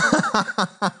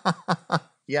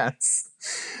 Yes.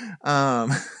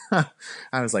 I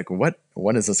was like, what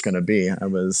is this going to be? I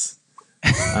was,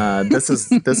 this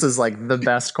is like the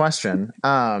best question.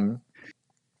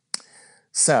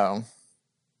 So,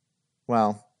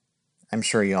 well, I'm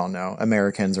sure you all know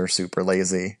Americans are super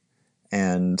lazy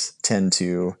and tend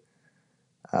to,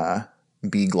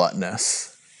 be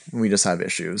gluttonous. We just have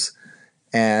issues,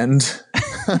 and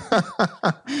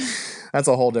that's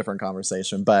a whole different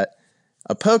conversation. But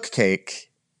a poke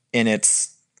cake in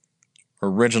its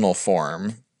original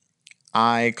form,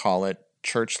 I call it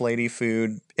church lady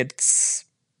food. It's,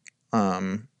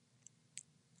 do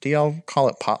y'all call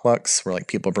it potlucks, where like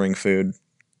people bring food,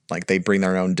 like they bring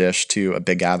their own dish to a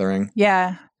big gathering?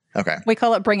 Yeah. Okay. We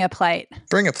call it bring a plate.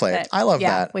 Bring a plate. I love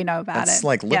that. We know about it. It's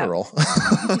like literal.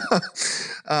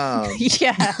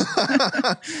 Yeah.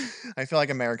 I feel like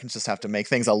Americans just have to make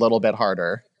things a little bit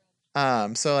harder.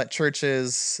 So at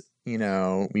churches,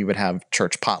 we would have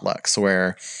church potlucks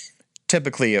where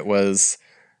typically it was,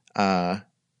 the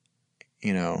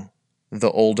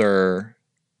older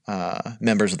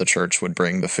members of the church would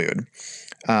bring the food.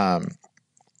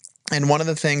 And one of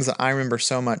the things that I remember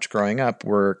so much growing up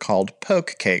were called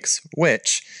poke cakes,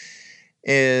 which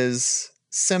is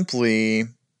simply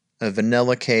a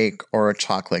vanilla cake or a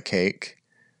chocolate cake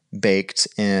baked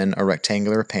in a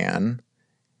rectangular pan.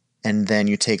 And then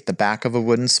you take the back of a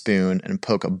wooden spoon and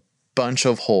poke a bunch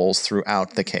of holes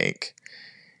throughout the cake.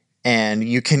 And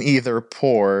you can either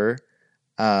pour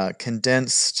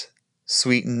condensed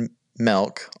sweetened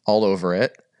milk all over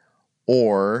it,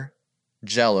 or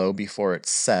Jell-O before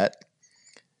it's set,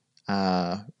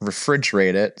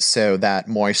 refrigerate it so that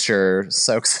moisture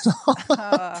soaks it all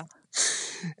up,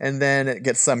 and then it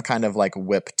gets some kind of like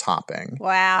whip topping.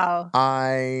 Wow.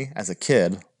 I, as a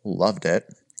kid, loved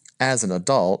it. As an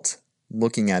adult,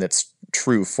 looking at its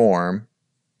true form,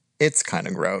 it's kind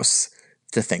of gross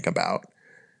to think about.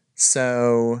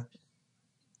 So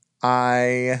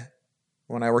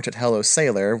when I worked at Hello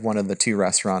Sailor, one of the two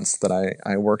restaurants that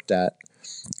I worked at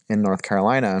in North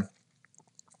Carolina,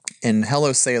 and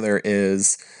Hello Sailor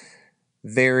is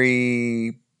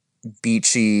very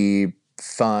beachy,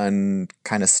 fun,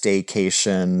 kind of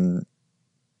staycation,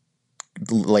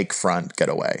 lakefront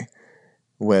getaway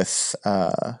with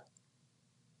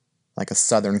like a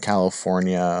Southern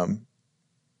California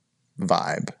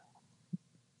vibe.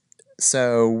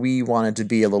 So we wanted to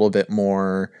be a little bit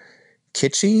more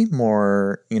kitschy,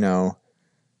 more,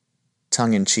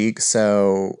 tongue-in-cheek.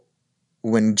 So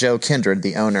when Joe Kindred,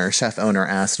 the chef owner,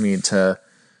 asked me to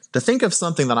think of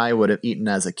something that I would have eaten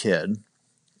as a kid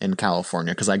in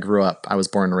California, because I was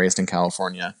born and raised in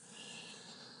California,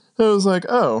 I was like,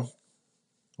 oh,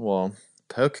 well,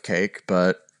 poke cake,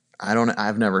 but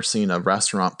I've never seen a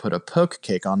restaurant put a poke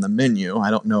cake on the menu.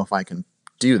 I don't know if I can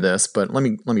do this, but let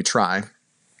me try.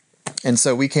 And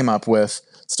so we came up with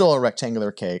still a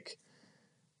rectangular cake,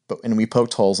 and we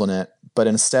poked holes in it, but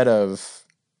instead of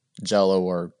Jell-O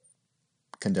or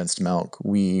condensed milk,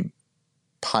 we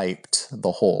piped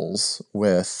the holes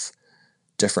with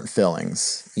different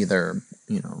fillings, either,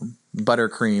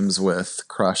 buttercreams with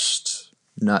crushed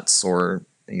nuts, or,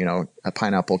 a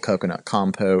pineapple coconut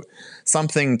compote,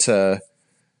 something to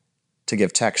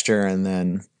give texture, and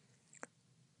then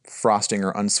frosting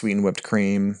or unsweetened whipped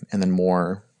cream, and then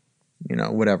more,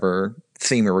 whatever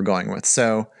theme we were going with.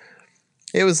 So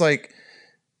it was like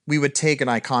we would take an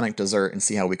iconic dessert and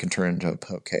see how we can turn it into a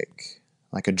poke cake,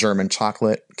 like a German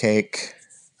chocolate cake,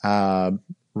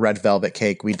 red velvet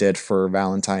cake we did for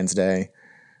Valentine's Day.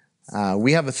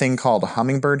 We have a thing called a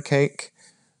hummingbird cake,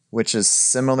 which is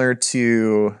similar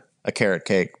to a carrot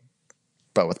cake,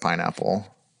 but with pineapple.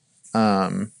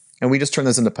 And we just turned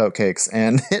those into poke cakes,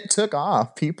 and it took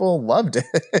off. People loved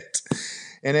it.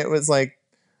 And it was like,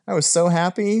 I was so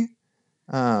happy.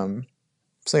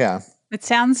 So yeah. It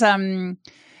sounds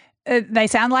they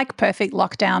sound like perfect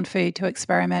lockdown food to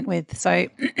experiment with. So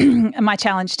my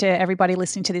challenge to everybody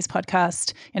listening to this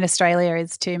podcast in Australia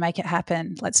is to make it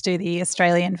happen. Let's do the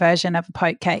Australian version of a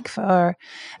poke cake for,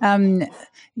 the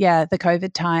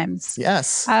COVID times.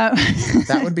 Yes,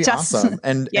 that would be awesome.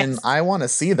 And yes. And I want to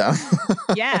see them.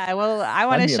 Yeah, well, I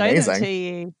want to show them to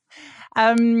you.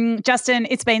 Justin,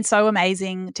 it's been so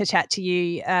amazing to chat to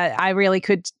you. I really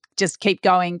could just keep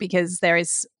going because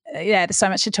there's so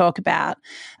much to talk about.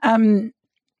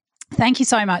 Thank you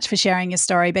so much for sharing your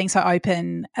story, being so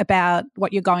open about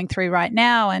what you're going through right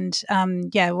now and,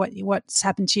 what's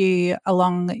happened to you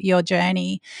along your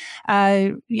journey.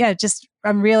 I'm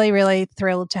really, really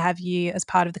thrilled to have you as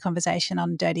part of the conversation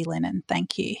on Dirty Linen.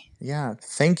 Thank you. Yeah,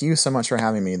 thank you so much for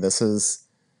having me. This has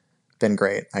been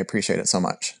great. I appreciate it so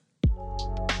much.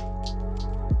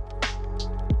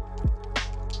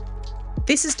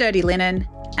 This is Dirty Linen,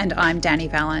 and I'm Danny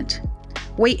Vallant.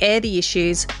 We air the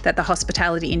issues that the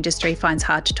hospitality industry finds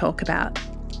hard to talk about.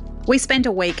 We spend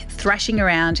a week thrashing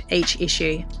around each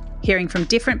issue, hearing from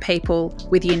different people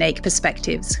with unique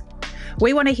perspectives.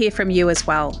 We want to hear from you as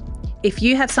well. If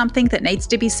you have something that needs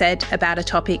to be said about a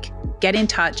topic, get in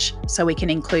touch so we can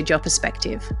include your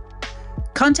perspective.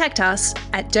 Contact us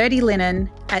at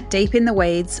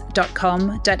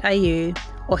dirtyLinen@deepintheweeds.com.au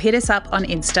or hit us up on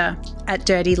Insta at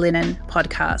Dirty Linen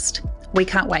Podcast. We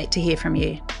can't wait to hear from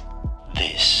you.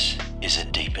 This is a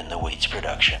Deep in the Weeds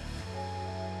production.